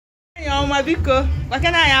Mama Biko, what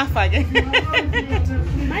can I have? My name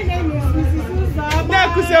is Mrs. Uzama.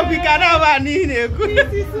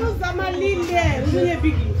 Mrs. Uzama Linde.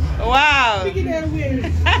 Wow.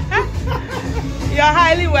 You're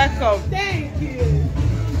highly welcome. Thank you.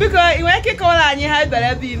 Because you want to call and you have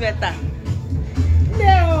better be better.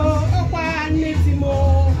 No,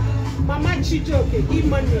 Mama Chijoke, give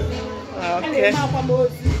money. Okay.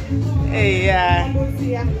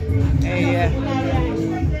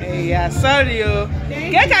 Hey, yeah, sorry, yo.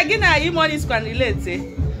 Get again, are you money can relate?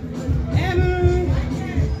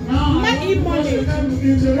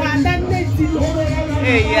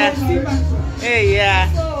 Hey, yeah.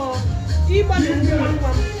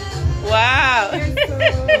 Wow.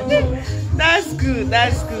 That's good.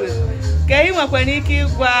 Can you make any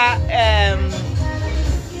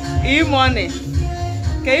e-money?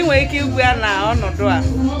 Can you make it wear now or not?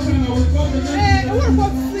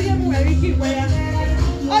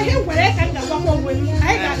 Oh, you were I can go with.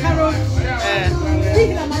 I got carrot.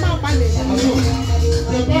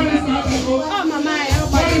 Oh, Mama,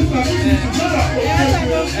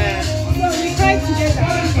 so we cry together.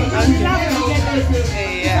 We laugh together.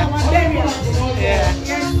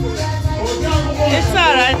 It's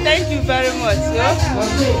all right. Thank you very much.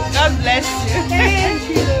 God bless you. Thank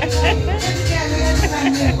you.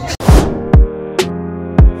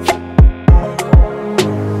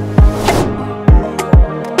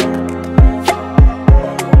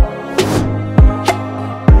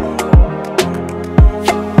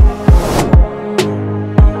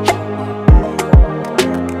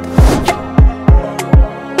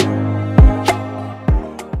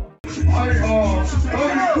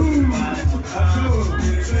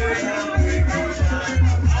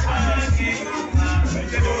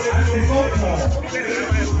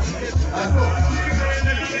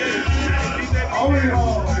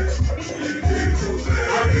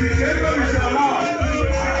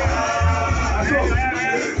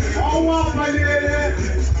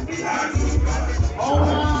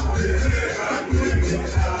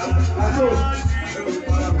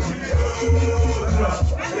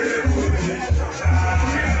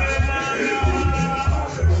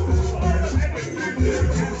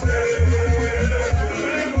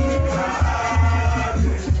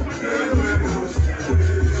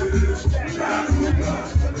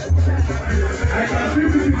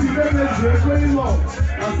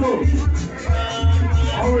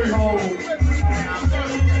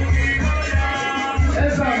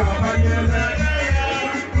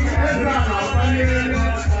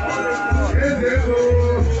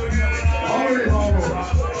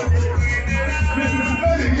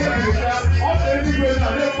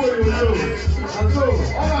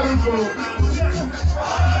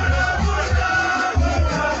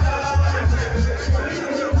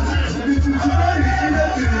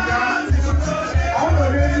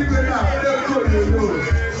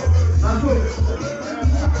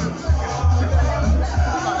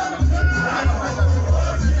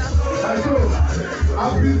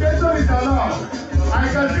 Application is allowed. I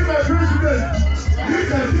can see my president. You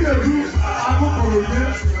can see the group.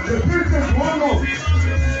 The president won't know.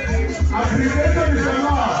 Application is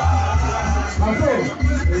allowed. That's all.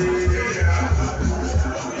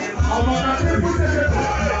 I'm a secretary.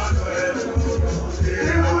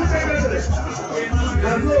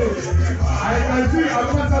 That's all. I can see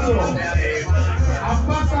ambassador. That's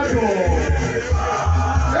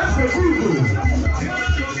the group.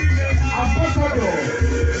 Ambassador,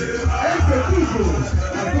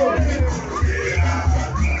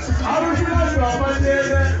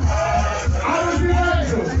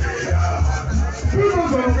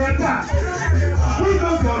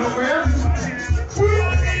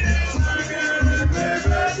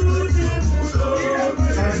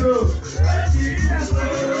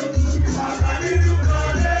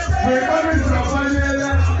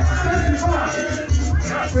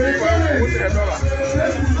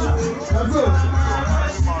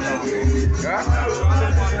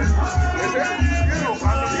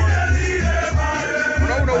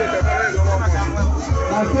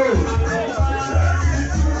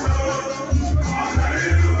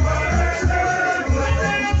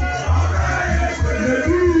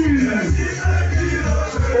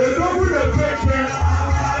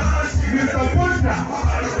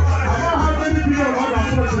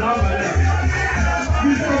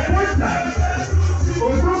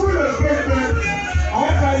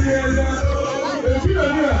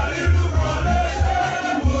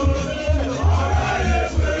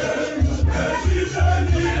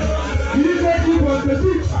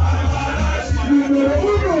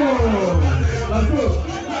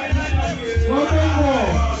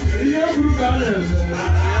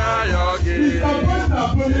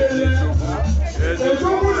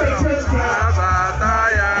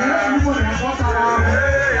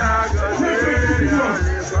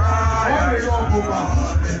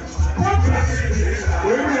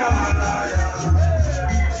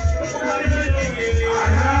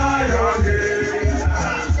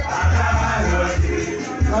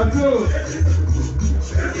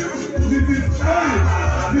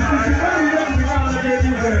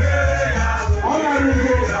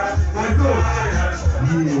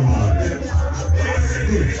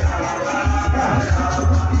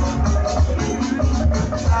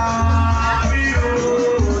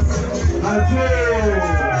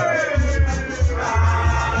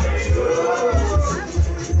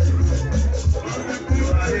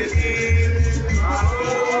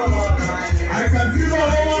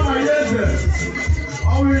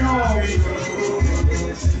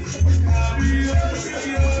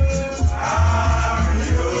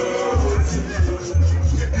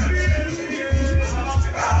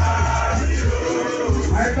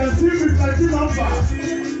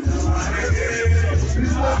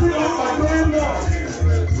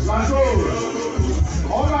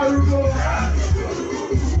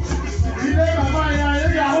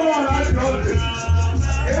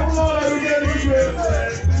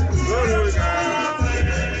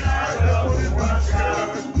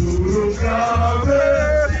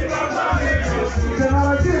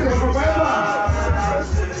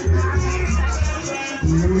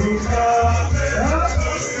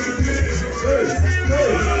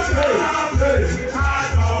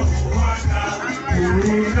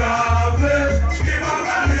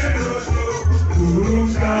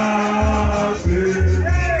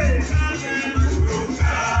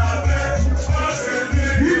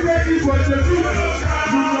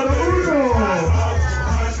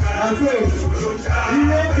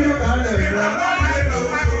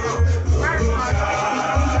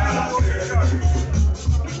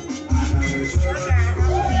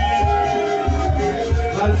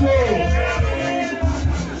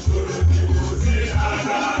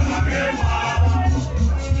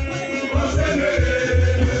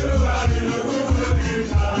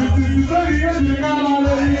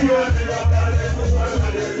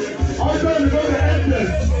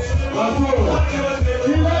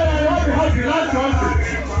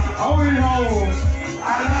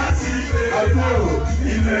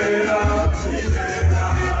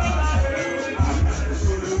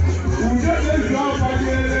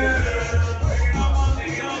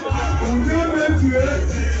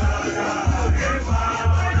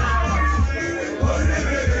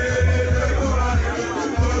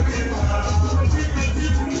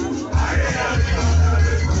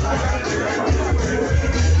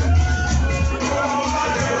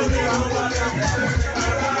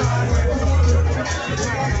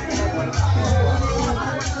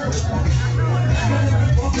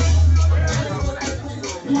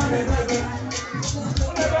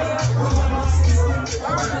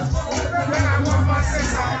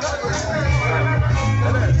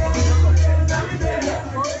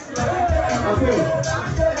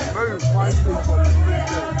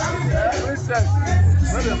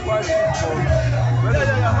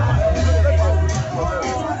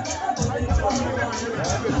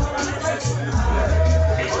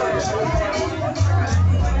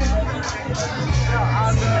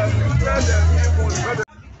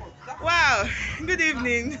 Wow, good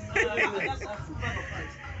evening.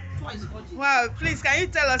 Wow, please, can you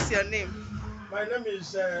tell us your name? My name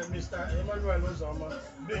is Mr. Emmanuel Ozoma.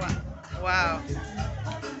 Wow.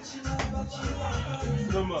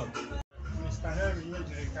 Mr. Henry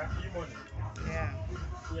Yejirika Imoni. Yeah.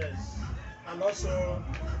 Yes. And also,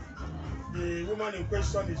 the woman in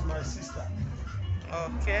question is my sister.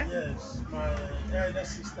 Okay. Yes, my elder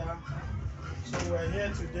sister. So we're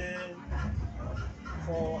here today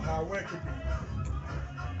for her working.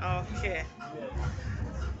 Okay. Yes.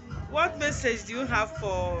 What message do you have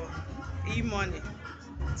for E-Money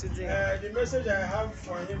today? The message I have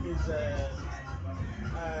for him is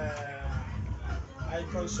I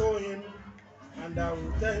console him and I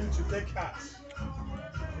will tell him to take heart.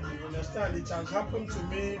 You understand? It has happened to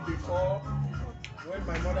me before when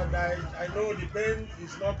my mother died. I know the pain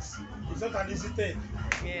is not an easy thing.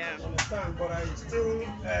 Yeah. You understand? But I still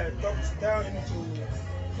tell him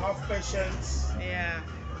to have patience. Yeah.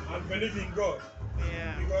 And believe in God.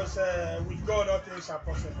 Yeah. Because with God all things are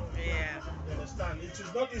possible. Yeah. You understand? It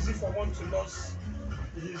is not easy for one to lose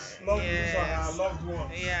his loved ones or her loved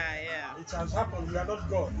ones. Yeah, yeah. It has happened. We are not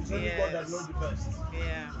God. It's only God that knows the best.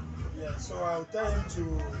 Yeah. Yeah. So I'll tell him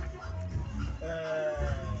to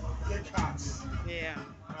take heart. Yeah.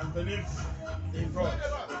 And believe in God.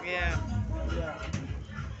 Yeah. Yeah.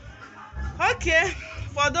 Okay,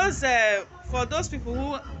 for those people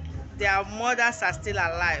who their mothers are still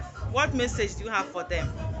alive, what message do you have for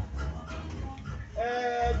them?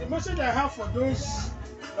 The message I have for those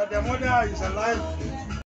that their mother is alive,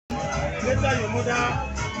 later your mother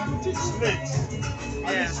is late.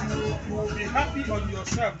 Yeah. You will be happy on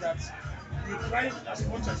yourself that you tried as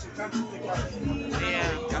much as you can to take care of them.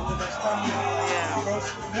 Yeah. You understand me? Yeah.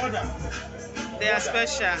 Because mother, They are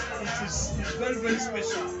special. it's very, very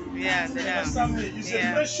special. Yeah, You they are. understand me? It's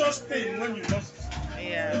a precious thing when you lost a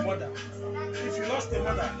Yeah. mother. If you lost a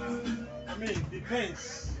mother, I mean, the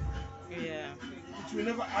pains. Yeah. It will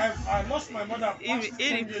never. I lost my mother past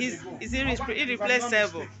 10 years ago. Is If I'm not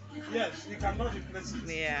irreplaceable? mistaken. Yes, you cannot replace it.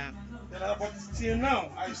 Yeah. But till now,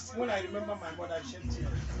 when I remember my mother, I shed tears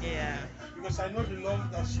Yeah. because I know the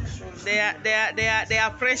love that she shows. They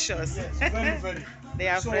are precious. Yes, very, very. They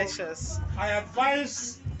are So, precious. I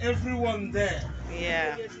advise everyone there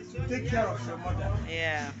Yeah. to take care of your mother.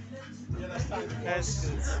 Yeah. You understand? That's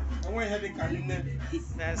good. And when headache can you name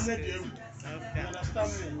That's you good. Okay.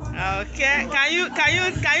 understand me? Okay.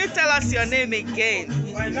 Can you tell us your name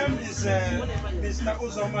again? My name is Mr.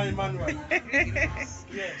 Uzoma Emmanuel.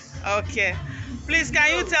 Yes. Okay. Please,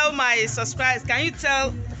 can you tell my subscribers? Can you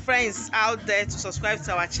tell friends out there to subscribe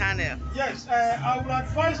to our channel? Yes. I will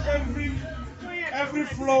advise every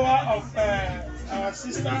follower of our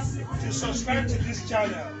sister to subscribe to this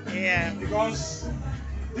channel. Yeah. Because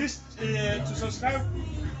this to subscribe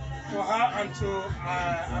for her and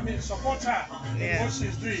to support her in what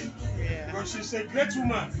she's doing. Yeah. Because she's a great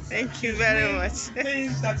woman. Thank you very much.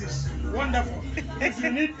 Things that is wonderful. If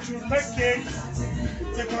you need to make cake,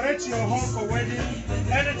 decorate your home for wedding,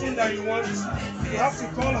 anything that you want, you have to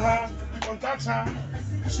call her, contact her.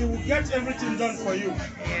 She will get everything done for you.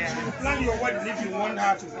 Yeah. She will plan your wedding if you want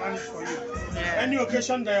her to plan it for you. Yeah. Any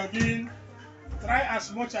occasion that you're doing, try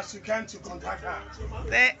as much as you can to contact her.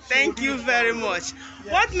 Thank you very much.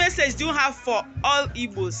 Yes. What message do you have for all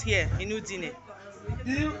Igbos here in Udine?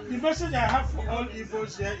 The message I have for all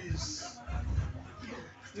Igbos here is,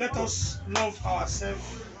 let us love ourselves.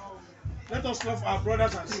 Let us love our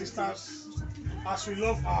brothers and sisters as we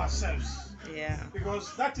love ourselves. Yeah.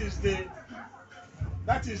 Because that is the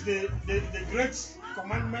great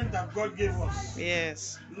commandment that God gave us.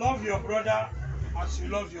 Yes. Love your brother as you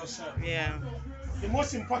love yourself. Yeah. The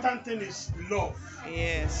most important thing is love.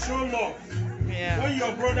 Yes. Show love. Yeah. When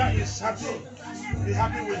your brother is happy, be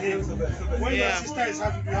happy with him. When your Yeah. sister is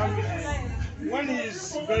happy, be happy with him. When he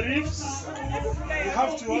is bereaved, you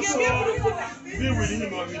have to also be with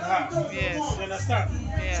him or with her. Yes. You understand?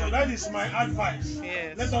 Yeah. So that is my advice.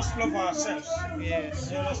 Yes. Let us love ourselves.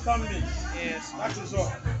 Yes. You understand me? Yes. That is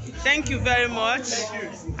all. Thank you very much. Thank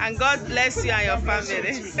you. And God bless you and your God bless you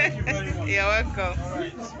family. too. Thank you very much. You're welcome. All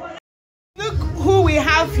right. Look who we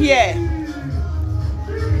have here.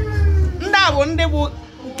 Ndị bụ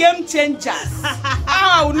game changers.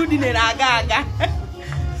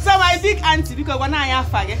 So my big auntie, because when I am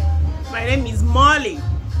faggy. My name is Molly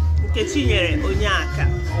Nkechinyere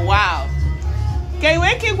Onyaka. Wow. Can you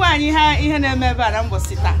wake up and you have a member and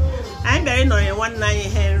Bosita? I'm very known one night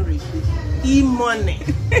Henry. E-money.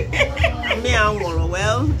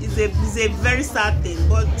 Well, it's a very sad thing,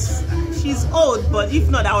 but she's old, but if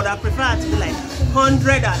not, I would have preferred to be like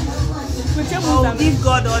 100 and oh, give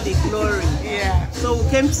God all the glory. Yeah. So we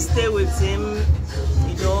came to stay with him,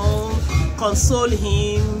 you know, console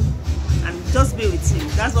him, and just be with him.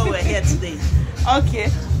 That's why we're here today. Okay.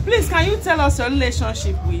 Please, can you tell us your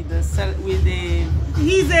relationship with the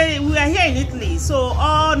We are here in Italy, so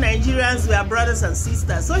all Nigerians were brothers and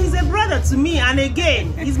sisters. So he's a brother to me, and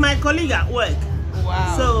again, he's my colleague at work.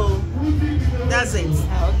 Wow. So that's it.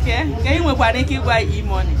 Okay. Can you buy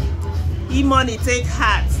E-money? E-money, take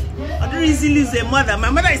heart. I don't easily lose a mother. My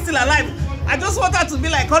mother is still alive. I just want her to be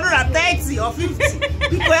like 130 or 50.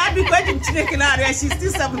 Because she's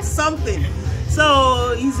still 70 something.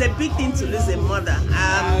 So it's a big thing to lose a mother.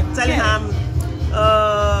 I'm telling her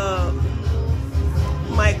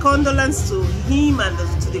my condolence to him and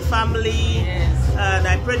to the family. Yes. And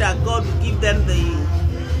I pray that God will give them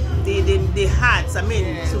the hearts, I mean,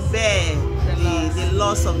 yes, to bear the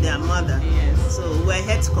loss of their mother. Yes. So we're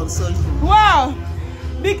here to console him. Wow.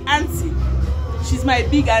 Big auntie. She's my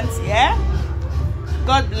big auntie, yeah?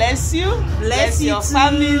 God bless you. Bless you your too.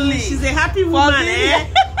 family. She's a happy woman, eh?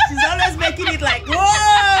 She's always making it like,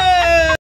 whoa!